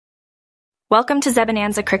Welcome to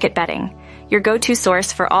Zebonanza Cricket Betting, your go-to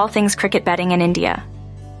source for all things cricket betting in India.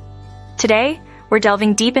 Today, we're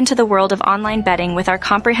delving deep into the world of online betting with our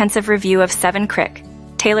comprehensive review of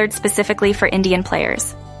 7Crick, tailored specifically for Indian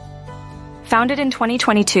players. Founded in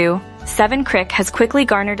 2022, 7Crick has quickly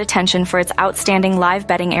garnered attention for its outstanding live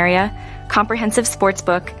betting area, comprehensive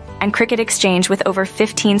sportsbook, and cricket exchange with over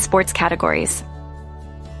 15 sports categories.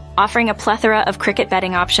 Offering a plethora of cricket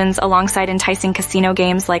betting options alongside enticing casino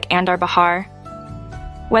games like Andar Bahar.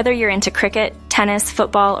 Whether you're into cricket, tennis,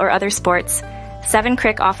 football, or other sports,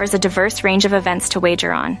 7Crick offers a diverse range of events to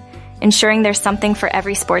wager on, ensuring there's something for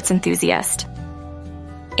every sports enthusiast.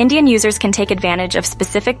 Indian users can take advantage of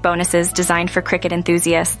specific bonuses designed for cricket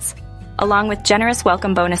enthusiasts, along with generous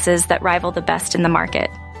welcome bonuses that rival the best in the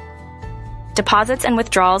market. Deposits and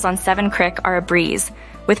withdrawals on 7Crick are a breeze,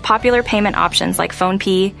 with popular payment options like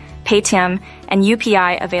PhonePe, Paytm, and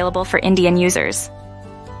UPI available for Indian users.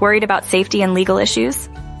 Worried about safety and legal issues?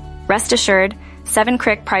 Rest assured,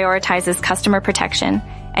 7Crick prioritizes customer protection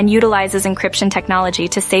and utilizes encryption technology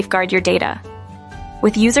to safeguard your data.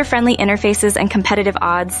 With user-friendly interfaces and competitive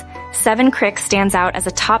odds, 7Crick stands out as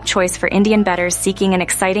a top choice for Indian bettors seeking an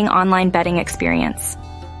exciting online betting experience.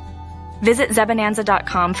 Visit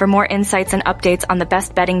Zebonanza.com for more insights and updates on the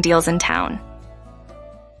best betting deals in town.